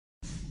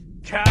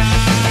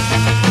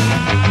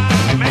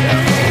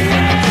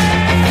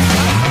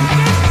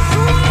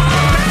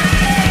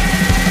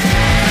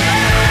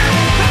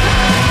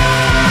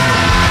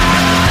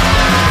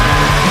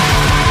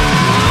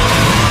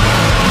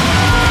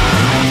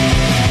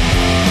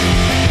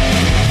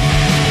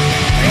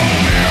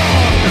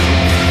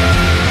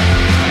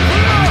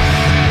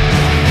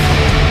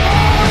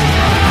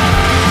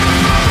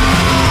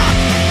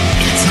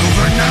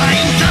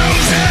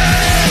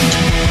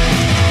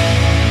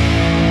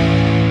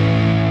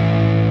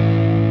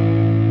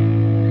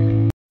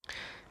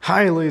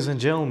Hi ladies and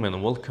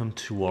gentlemen, welcome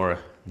to our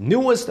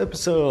newest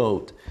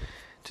episode.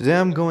 Today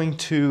I'm going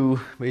to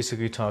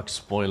basically talk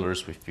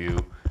spoilers with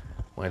you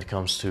when it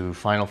comes to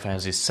Final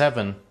Fantasy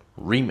VII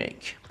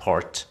Remake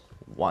Part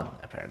 1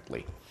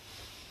 apparently.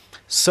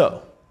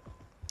 So,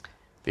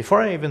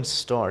 before I even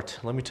start,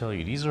 let me tell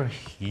you, these are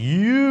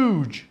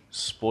huge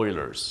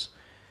spoilers.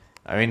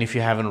 I mean, if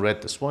you haven't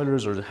read the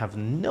spoilers or have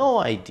no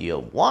idea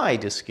why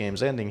this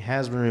game's ending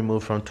has been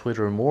removed from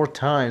Twitter more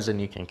times than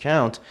you can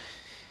count,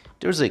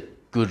 there's a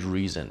good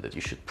reason that you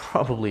should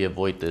probably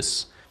avoid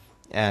this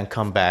and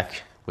come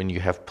back when you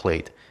have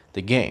played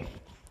the game.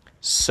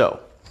 So,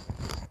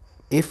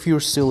 if you're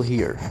still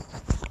here,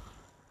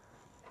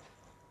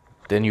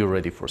 then you're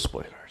ready for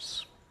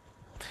spoilers.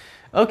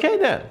 Okay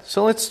then,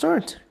 so let's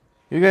start.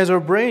 You guys are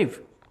brave.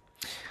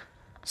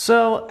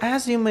 So,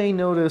 as you may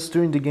notice,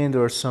 during the game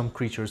there are some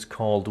creatures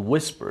called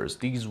Whispers.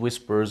 These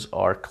Whispers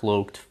are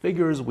cloaked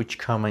figures which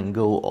come and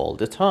go all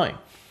the time.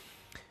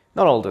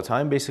 Not all the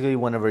time, basically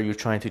whenever you're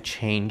trying to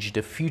change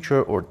the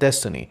future or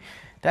destiny.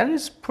 That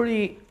is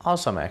pretty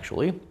awesome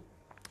actually,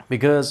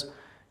 because,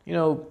 you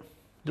know,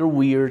 they're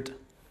weird,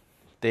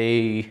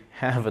 they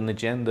have an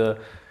agenda,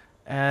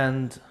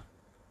 and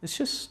it's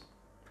just,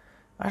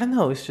 I don't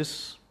know, it's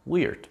just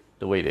weird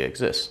the way they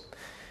exist.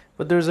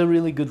 But there's a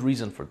really good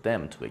reason for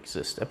them to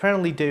exist.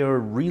 Apparently they are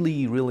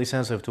really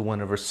sensitive to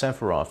whenever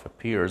Sephiroth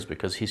appears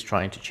because he's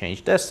trying to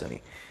change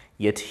destiny.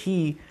 Yet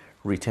he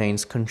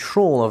retains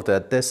control of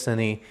that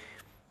destiny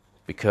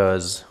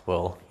because,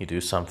 well, you do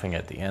something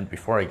at the end.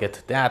 Before I get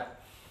to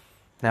that,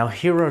 now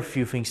here are a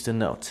few things to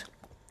note.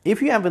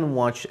 If you haven't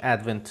watched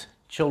Advent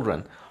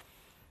Children,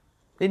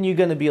 then you're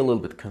going to be a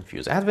little bit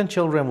confused. Advent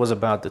Children was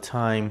about the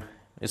time,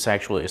 it's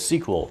actually a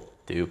sequel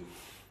to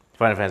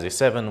Final Fantasy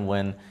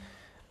VII,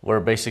 where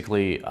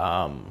basically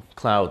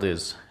Cloud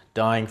is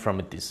dying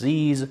from a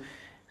disease.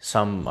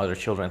 Some other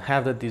children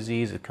have that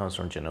disease. It comes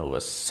from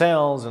Genova's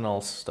cells and all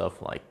stuff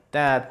like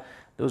that.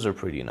 Those are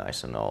pretty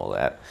nice and all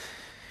that.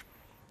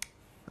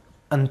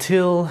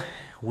 Until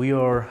we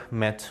are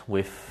met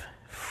with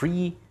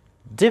 3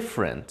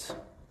 different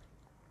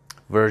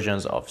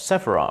versions of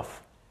Sephiroth.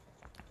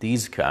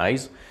 These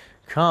guys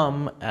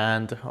come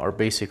and are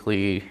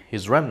basically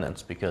his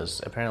remnants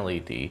because apparently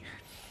the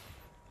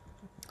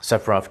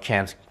Sephiroth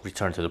can't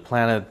return to the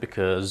planet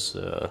because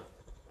of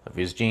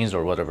his genes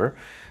or whatever.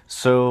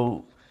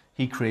 So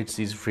he creates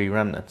these 3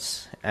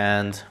 remnants,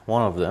 and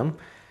one of them,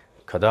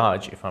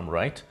 Kadaj, if I'm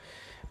right,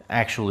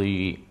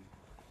 actually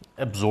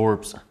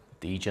absorbs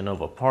the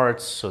Genova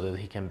parts so that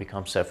he can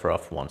become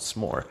Sephiroth once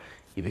more.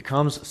 He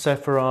becomes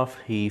Sephiroth,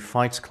 he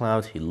fights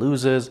Cloud, he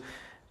loses,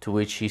 to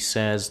which he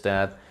says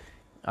that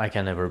I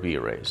can never be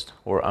erased,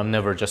 or I'm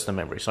never just a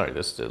memory. Sorry,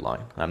 this is the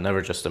line. I'm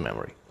never just a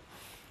memory.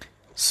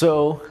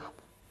 So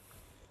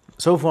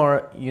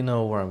far, you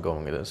know where I'm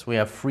going with this. We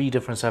have 3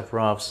 different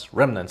Sephiroths,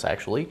 remnants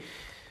actually.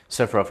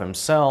 Sephiroth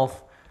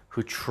himself,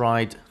 who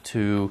tried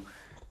to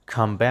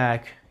come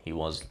back.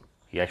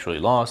 He actually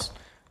lost,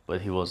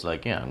 but he was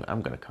like, yeah,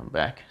 I'm gonna come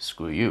back.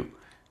 Screw you.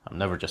 I'm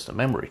never just a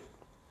memory.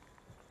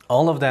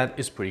 All of that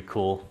is pretty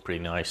cool,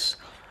 pretty nice.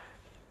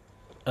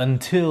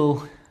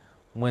 Until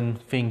when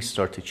things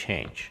start to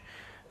change.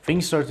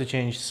 Things start to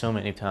change so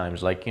many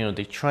times. Like, you know,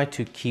 they try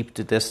to keep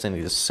the destiny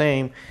the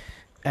same,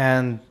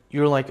 and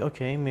you're like,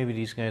 okay, maybe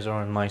these guys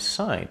are on my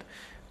side.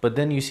 But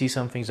then you see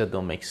some things that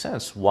don't make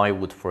sense. Why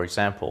would, for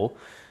example,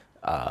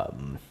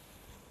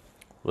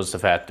 was the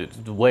fact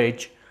that the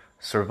Wedge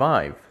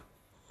survive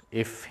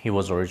if he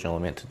was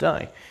originally meant to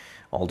die?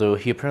 Although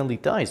he apparently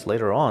dies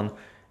later on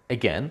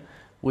again,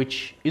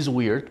 which is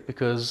weird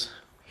because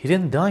he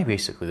didn't die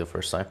basically the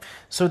first time.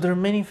 So there are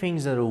many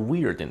things that are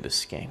weird in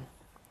this game.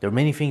 There are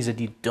many things that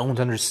you don't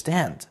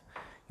understand.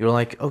 You're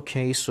like,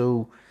 okay,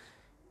 so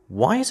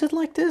why is it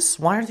like this?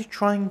 Why are they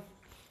trying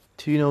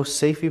to, you know,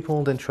 save people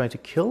and then try to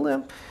kill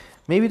them?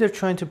 Maybe they're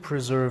trying to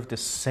preserve the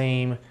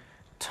same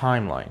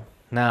timeline.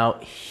 Now,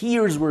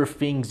 here's where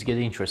things get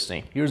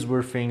interesting. Here's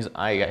where things,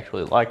 I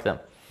actually like them.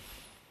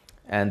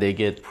 And they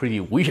get pretty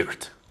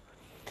weird.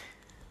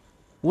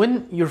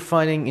 When you're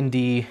fighting in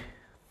the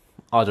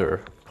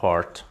other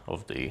part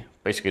of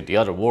basically the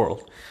other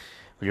world,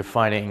 where you're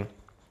fighting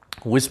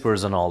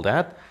Whispers and all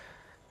that,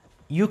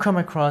 you come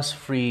across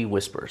 3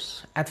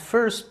 Whispers. At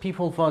first,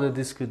 people thought that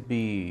this could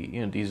be,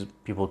 you know, these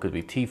people could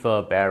be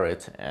Tifa,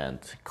 Barret, and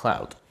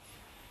Cloud.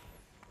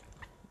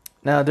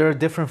 Now, there are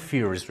different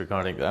theories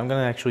regarding that. I'm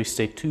going to actually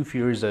state 2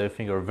 theories that I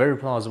think are very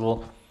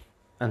plausible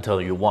and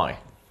tell you why.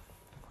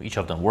 Each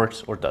of them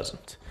works or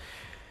doesn't.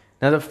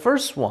 Now, the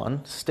first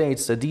one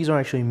states that these are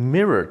actually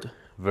mirrored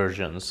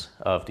versions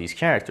of these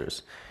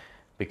characters,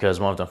 because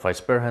one of them fights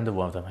barehanded,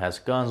 one of them has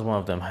guns, one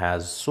of them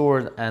has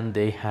sword, and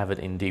they have it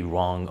in the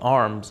wrong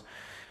arms.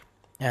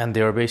 And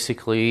they are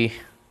basically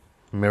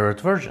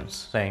mirrored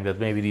versions, saying that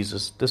maybe this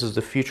is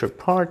the future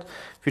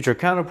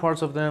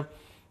counterparts of them,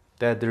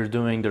 that they're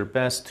doing their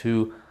best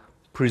to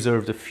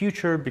preserve the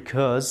future,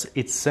 because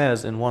it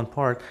says in one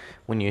part,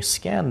 when you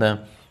scan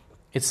them,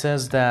 it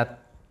says that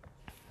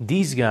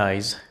these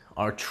guys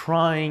are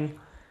trying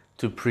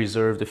to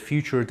preserve the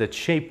future that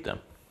shaped them.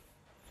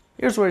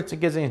 Here's where it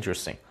gets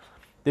interesting.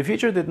 The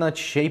future did not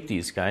shape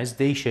these guys,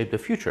 they shaped the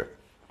future.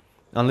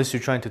 Unless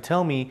you're trying to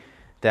tell me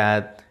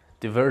that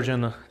the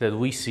version that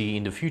we see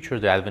in the future,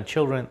 the Advent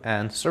Children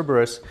and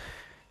Cerberus,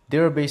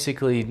 they're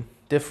basically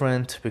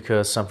different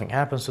because something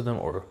happens to them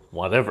or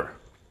whatever.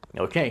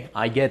 Okay,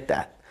 I get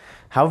that.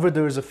 However,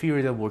 there is a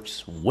theory that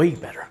works way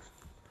better.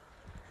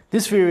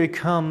 This theory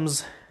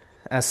comes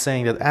as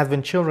saying that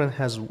Advent Children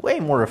has way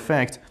more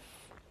effect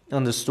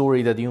on the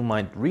story that you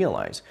might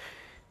realize.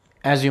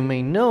 As you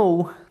may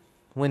know,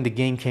 when the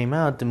game came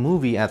out, the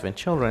movie Advent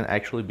Children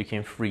actually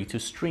became free to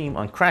stream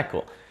on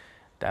Crackle.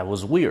 That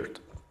was weird.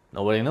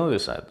 Nobody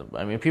noticed that.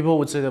 I mean, people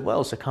would say that,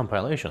 well, it's a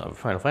compilation of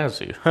Final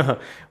Fantasy.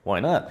 Why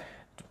not?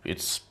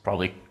 It's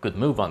probably a good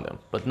move on them.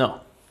 But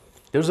no,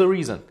 there's a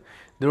reason.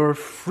 There are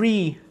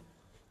three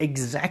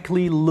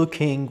exactly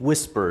looking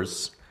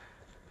whispers.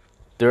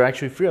 There are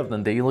actually three of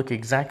them. They look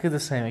exactly the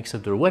same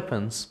except their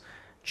weapons,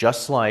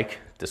 just like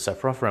the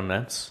Sephiroth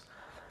remnants.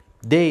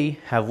 They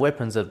have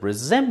weapons that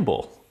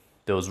resemble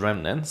those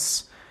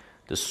remnants.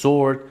 The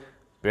sword,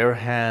 bare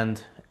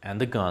hand,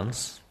 and the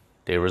guns.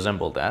 They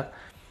resemble that.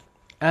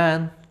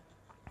 And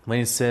when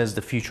it says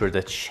the future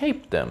that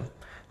shaped them,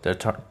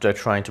 they're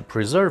trying to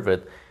preserve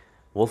it,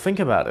 well, think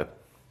about it.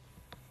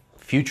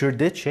 Future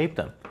did shape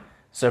them.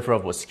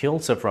 Sephiroth was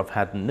killed. Sephiroth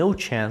had no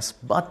chance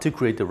but to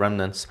create the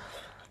remnants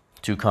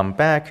to come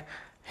back.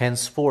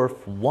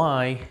 Henceforth,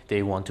 why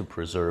they want to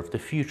preserve the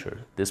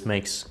future. This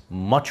makes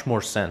much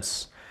more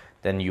sense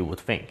than you would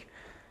think.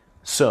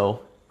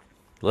 So,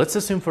 let's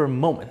assume for a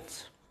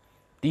moment,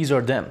 these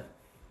are them.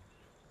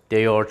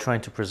 They are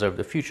trying to preserve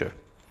the future.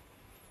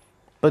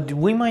 But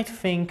we might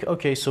think,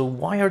 okay, so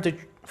why are they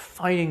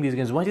fighting these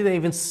guys? Why did they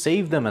even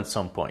save them at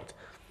some point?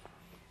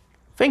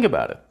 Think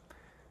about it.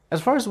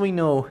 As far as we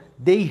know,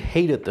 they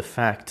hated the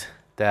fact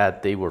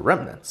that they were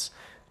remnants,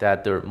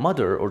 that their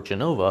mother, or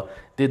Jenova,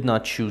 did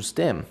not choose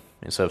them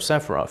instead of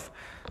Sephiroth.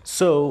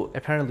 So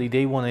apparently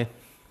they want to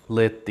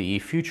let the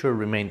future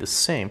remain the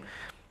same,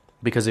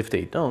 because if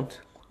they don't,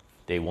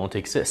 they won't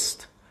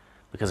exist.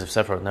 Because if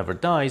Sephiroth never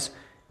dies,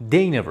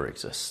 they never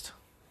exist.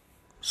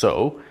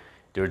 So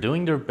they're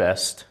doing their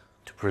best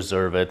to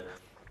preserve it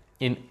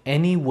in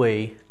any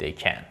way they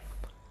can,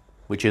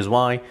 which is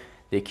why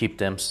they keep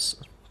them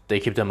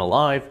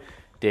alive.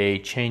 They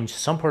change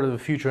some part of the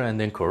future and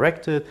then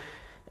correct it,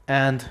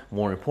 and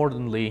more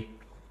importantly,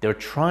 they're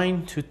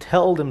trying to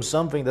tell them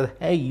something that,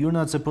 hey, you're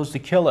not supposed to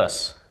kill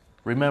us.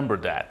 Remember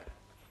that.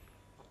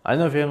 I don't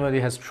know if anybody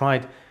has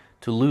tried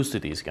to lose to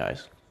these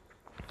guys.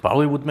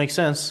 Probably would make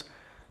sense,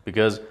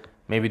 because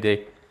maybe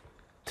they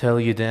tell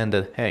you then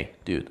that, hey,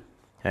 dude,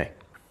 hey,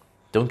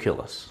 don't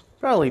kill us.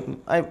 Probably,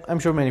 I'm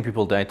sure many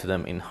people died to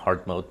them in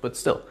hard mode, but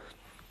still.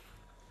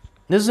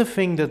 This is a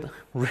thing that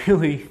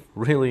really,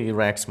 really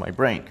racks my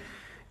brain.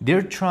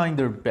 They're trying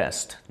their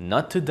best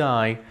not to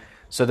die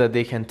so that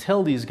they can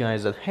tell these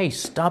guys that, hey,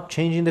 stop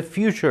changing the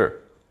future.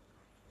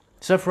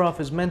 Sephiroth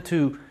is meant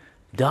to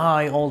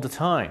die all the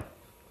time.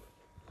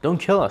 Don't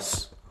kill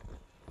us.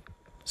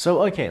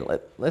 So, okay,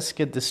 let's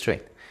get this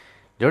straight.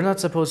 They're not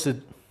supposed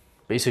to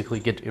basically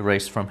get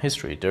erased from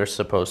history. They're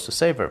supposed to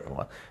save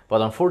everyone.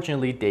 But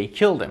unfortunately, they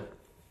killed him.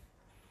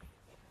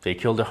 They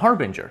killed the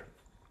Harbinger.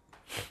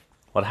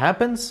 What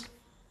happens?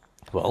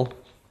 Well,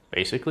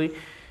 basically,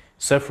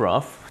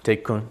 Sephiroth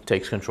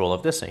takes control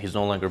of Destiny. He's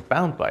no longer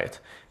bound by it.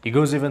 He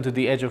goes even to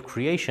the edge of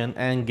creation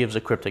and gives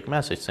a cryptic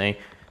message saying,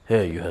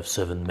 hey, you have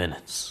 7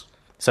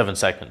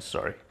 seconds,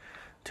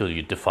 till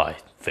you defy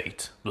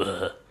fate.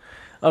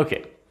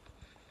 Okay,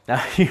 now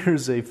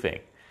here's a thing.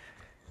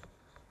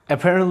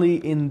 Apparently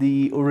in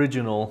the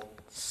original,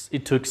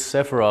 it took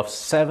Sephiroth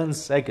 7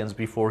 seconds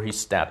before he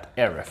stabbed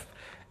Aerith.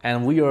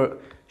 And we are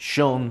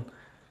shown,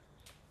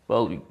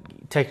 well,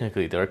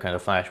 technically there are kind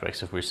of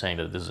flashbacks if we're saying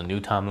that this is a new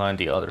timeline,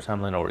 the other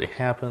timeline already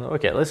happened.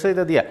 Okay, let's say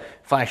that, yeah,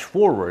 flash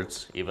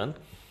forwards even,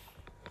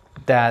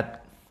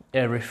 that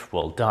Aerith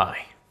will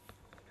die.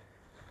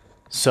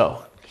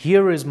 So,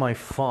 here is my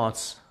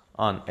thoughts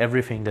on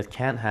everything that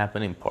can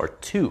happen in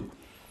part 2.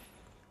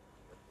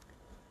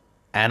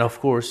 And of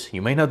course,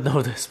 you may not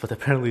know this, but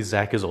apparently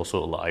Zack is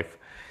also alive.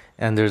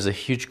 And there's a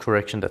huge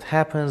correction that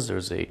happens,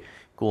 there's a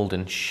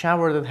golden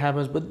shower that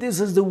happens, but this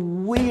is the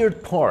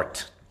weird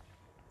part.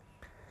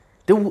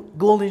 The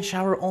golden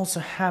shower also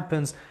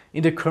happens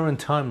in the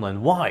current timeline.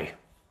 Why?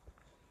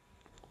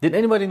 Did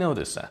anybody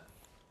notice that?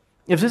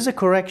 If this is a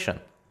correction,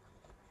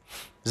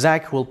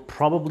 Zack will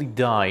probably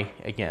die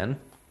again.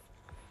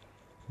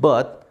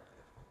 But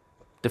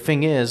the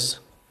thing is,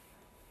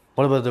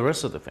 What about the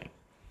rest of the thing?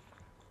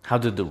 How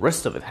did the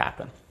rest of it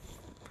happen?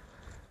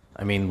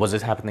 I mean, was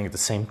it happening at the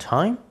same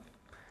time?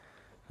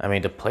 I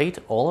mean, the plate,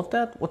 all of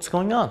that? What's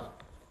going on?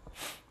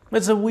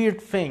 It's a weird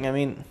thing. I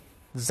mean,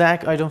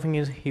 Zack, I don't think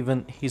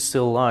he's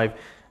still alive.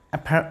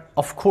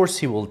 Of course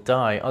he will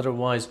die.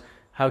 Otherwise,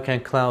 how can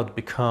Cloud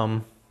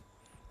become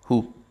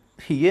who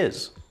he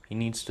is? He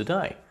needs to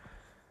die.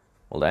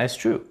 Well, that is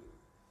true.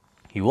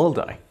 He will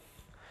die.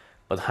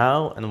 But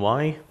how and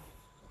why?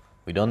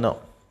 We don't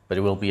know. But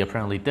it will be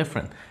apparently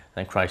different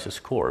than Crisis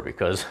Core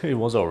because it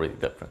was already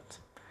different.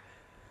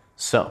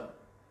 So,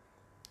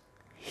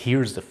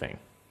 here's the thing.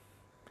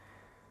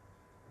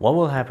 What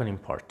will happen in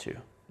part 2?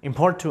 In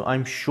part 2,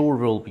 I'm sure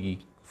we'll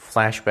be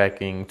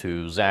flashbacking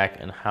to Zack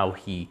and how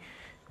he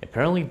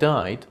apparently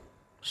died.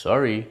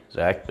 Sorry,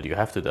 Zack, but you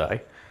have to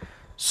die.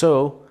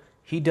 So,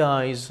 he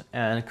dies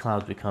and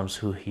Cloud becomes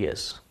who he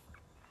is.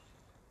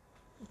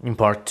 In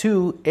part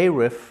 2,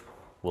 Aerith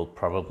will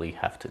probably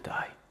have to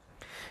die.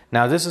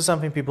 Now, this is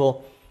something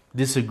people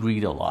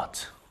disagreed a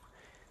lot.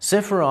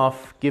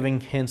 Sephiroth giving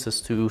hints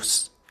as to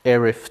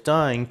Aerith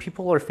dying,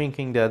 people are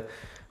thinking that,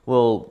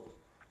 well,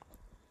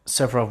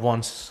 Sephiroth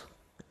wants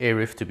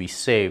Aerith to be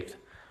saved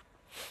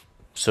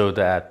so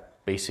that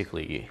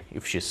basically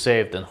if she's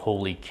saved then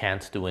Holy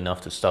can't do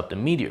enough to stop the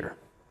meteor.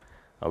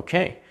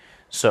 Okay,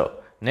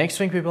 so next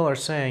thing people are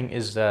saying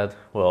is that,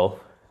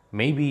 well,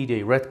 maybe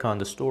they retconned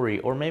the story,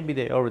 or maybe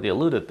they already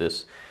alluded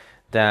this,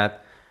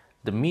 that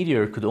the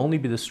meteor could only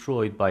be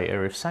destroyed by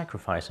Aerith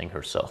sacrificing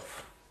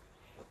herself.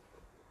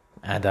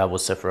 And that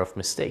was Sephiroth's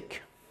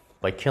mistake,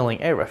 by killing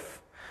Aerith.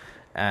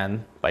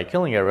 And by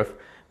killing Aerith,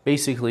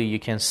 basically you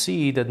can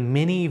see that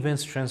many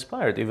events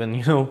transpired,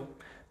 even,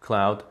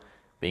 Cloud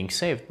being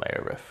saved by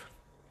Aerith.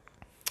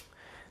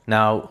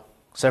 Now,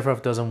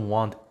 Sephiroth doesn't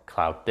want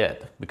Cloud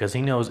dead, because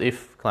he knows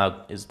if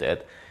Cloud is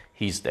dead,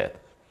 he's dead.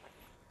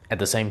 At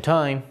the same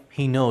time,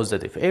 he knows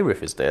that if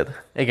Aerith is dead,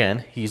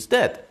 again, he's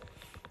dead.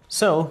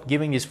 So,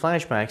 giving these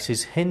flashbacks,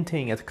 he's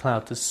hinting at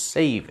Cloud to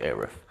save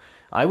Aerith.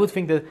 I would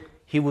think that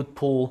he would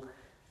pull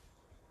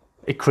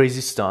a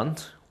crazy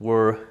stunt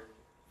where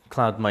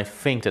Cloud might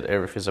think that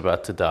Aerith is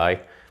about to die,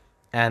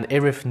 and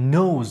Aerith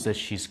knows that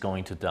she's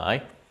going to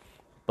die,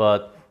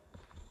 but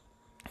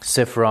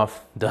Sephiroth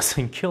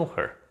doesn't kill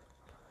her.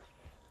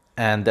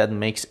 And that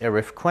makes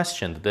Aerith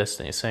question the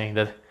destiny, saying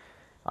that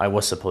I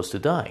was supposed to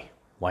die.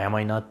 Why am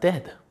I not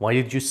dead? Why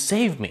did you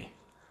save me?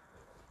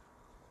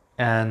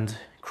 And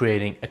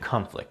creating a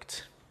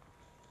conflict.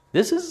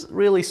 This is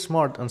really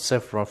smart on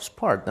Sephiroth's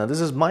part. Now,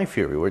 this is my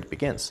theory where it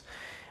begins.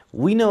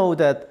 We know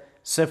that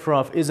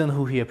Sephiroth isn't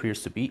who he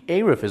appears to be.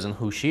 Aerith isn't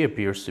who she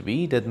appears to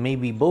be. That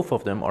maybe both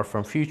of them are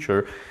from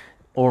future,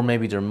 or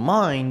maybe their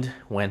mind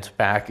went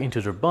back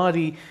into their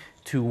body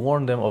to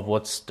warn them of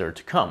what's there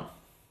to come.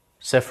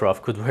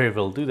 Sephiroth could very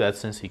well do that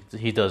since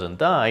he doesn't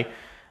die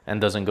and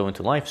doesn't go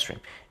into life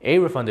stream.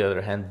 Aerith, on the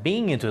other hand,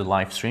 being into the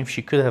life stream,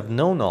 she could have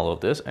known all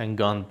of this and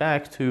gone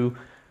back to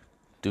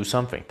do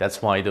something.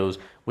 That's why those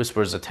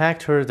whispers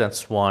attacked her.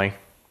 That's why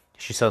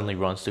she suddenly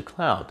runs to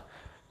Cloud.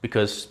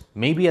 Because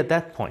maybe at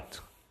that point,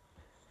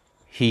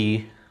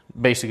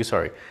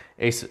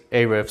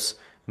 Aerith's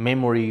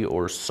memory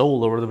or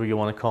soul, or whatever you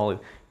want to call it,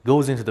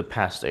 goes into the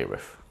past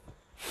Aerith.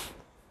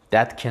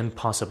 That can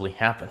possibly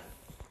happen.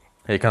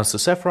 When it comes to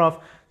Sephiroth,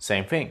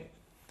 same thing.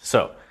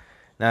 So,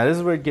 now this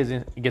is where it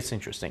gets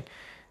interesting.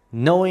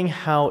 Knowing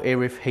how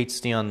Aerith hates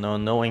the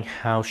unknown, knowing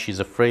how she's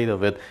afraid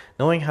of it,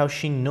 knowing how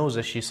she knows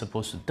that she's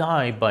supposed to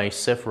die by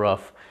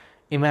Sephiroth,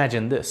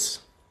 imagine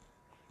this.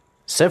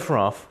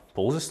 Sephiroth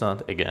pulls a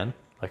stunt, again,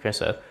 like I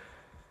said,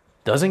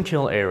 doesn't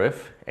kill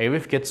Aerith.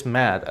 Aerith gets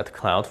mad at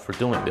Cloud for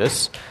doing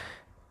this,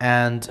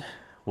 and,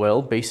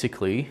 well,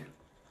 basically,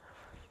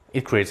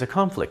 it creates a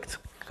conflict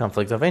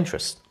of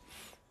interest.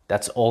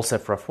 That's all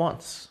Sephiroth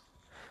wants.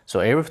 So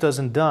Aerith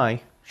doesn't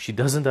die. She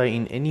doesn't die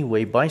in any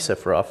way by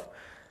Sephiroth.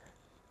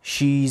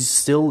 She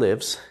still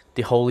lives.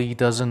 The Holy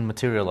doesn't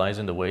materialize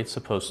in the way it's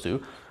supposed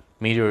to.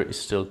 Meteor is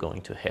still going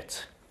to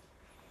hit.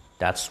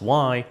 That's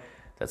why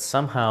that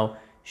somehow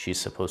she's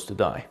supposed to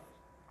die.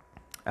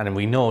 And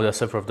we know that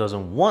Sephiroth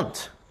doesn't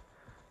want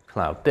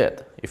Cloud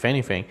dead. If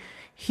anything,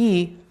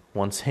 he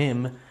wants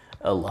him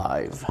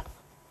alive.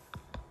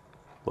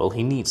 Well,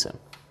 he needs him.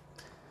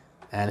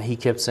 And he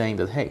kept saying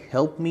that, hey,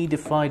 help me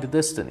defy the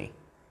destiny.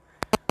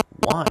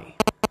 Why?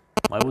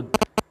 Why would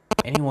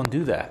anyone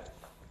do that?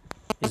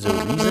 Is there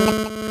a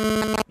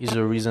reason? Is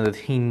there a reason that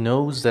he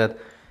knows that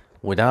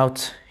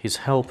without his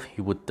help he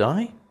would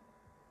die?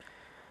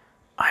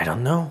 I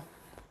don't know.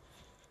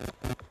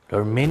 There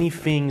are many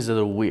things that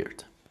are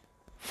weird.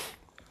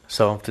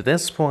 So to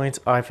this point,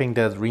 I think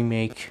that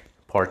remake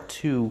part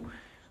 2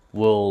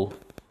 will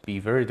be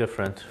very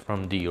different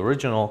from the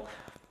original,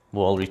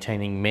 while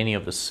retaining many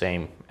of the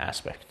same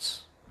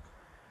aspects.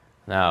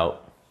 Now,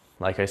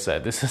 like I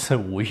said, this is a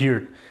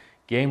weird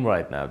game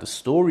right now. The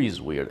story is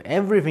weird.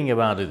 Everything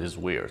about it is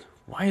weird.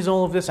 Why is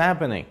all of this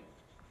happening?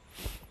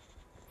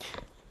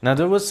 Now,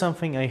 there was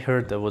something I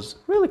heard that was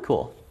really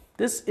cool.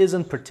 This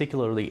isn't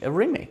particularly a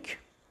remake.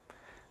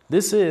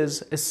 This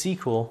is a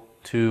sequel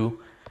to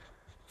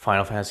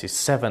Final Fantasy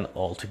VII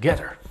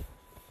altogether.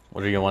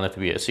 Whether you want it to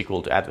be a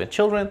sequel to Advent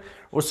Children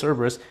or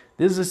Cerberus,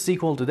 this is a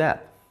sequel to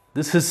that.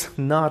 This is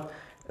not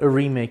a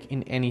remake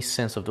in any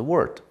sense of the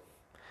word.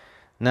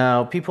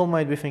 Now, people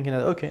might be thinking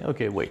that,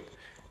 okay, wait.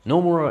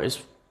 Nomura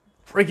is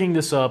freaking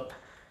this up.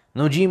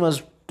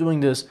 Nojima's doing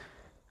this.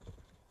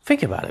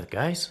 Think about it,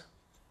 guys.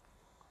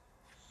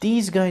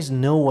 These guys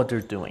know what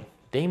they're doing.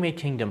 They made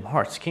Kingdom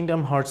Hearts.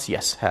 Kingdom Hearts,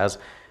 yes, has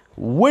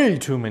way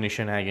too many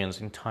shenanigans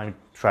in time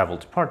travel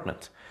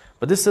department.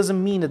 But this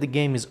doesn't mean that the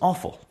game is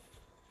awful.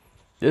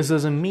 This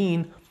doesn't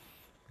mean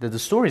that the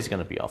story is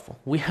going to be awful.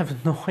 We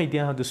have no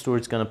idea how the story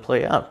is going to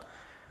play out.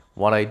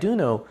 What I do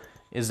know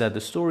is that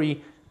the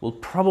story will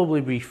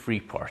probably be 3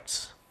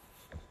 parts.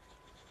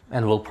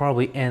 And will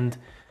probably end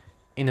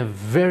in a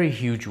very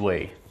huge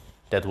way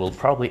that will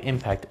probably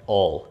impact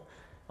all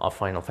of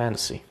Final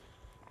Fantasy.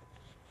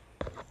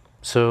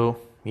 So,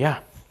 yeah.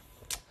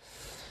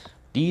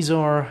 These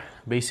are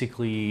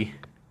basically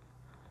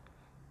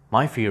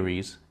my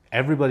theories,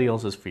 everybody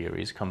else's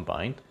theories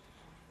combined.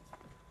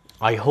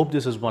 I hope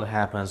this is what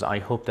happens. I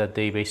hope that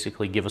they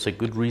basically give us a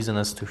good reason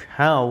as to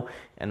how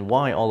and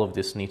why all of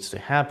this needs to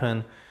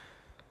happen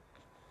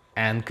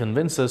and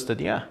convince us that,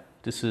 yeah,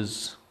 this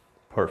is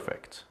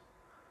perfect.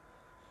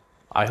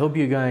 I hope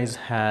you guys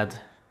had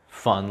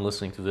fun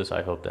listening to this.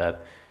 I hope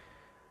that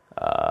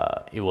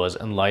it was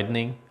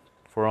enlightening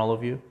for all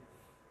of you.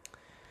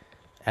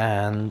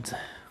 And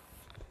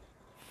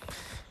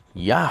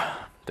yeah,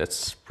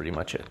 that's pretty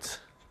much it.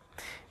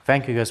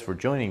 Thank you guys for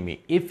joining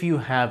me. If you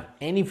have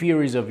any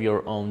theories of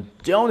your own,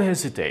 don't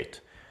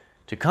hesitate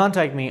to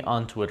contact me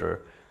on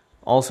Twitter.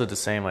 Also the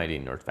same ID,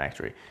 Nerd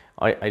Factory.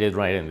 I did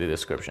write it in the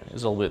description.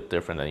 It's a little bit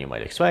different than you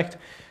might expect.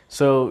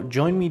 So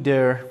join me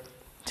there.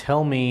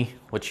 Tell me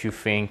what you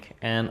think.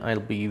 And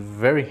I'll be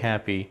very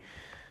happy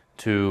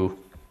to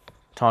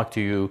talk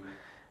to you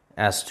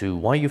as to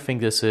why you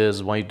think this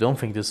is, why you don't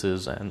think this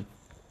is. And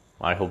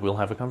I hope we'll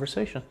have a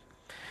conversation.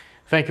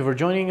 Thank you for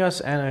joining us,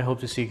 and I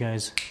hope to see you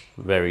guys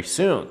very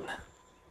soon.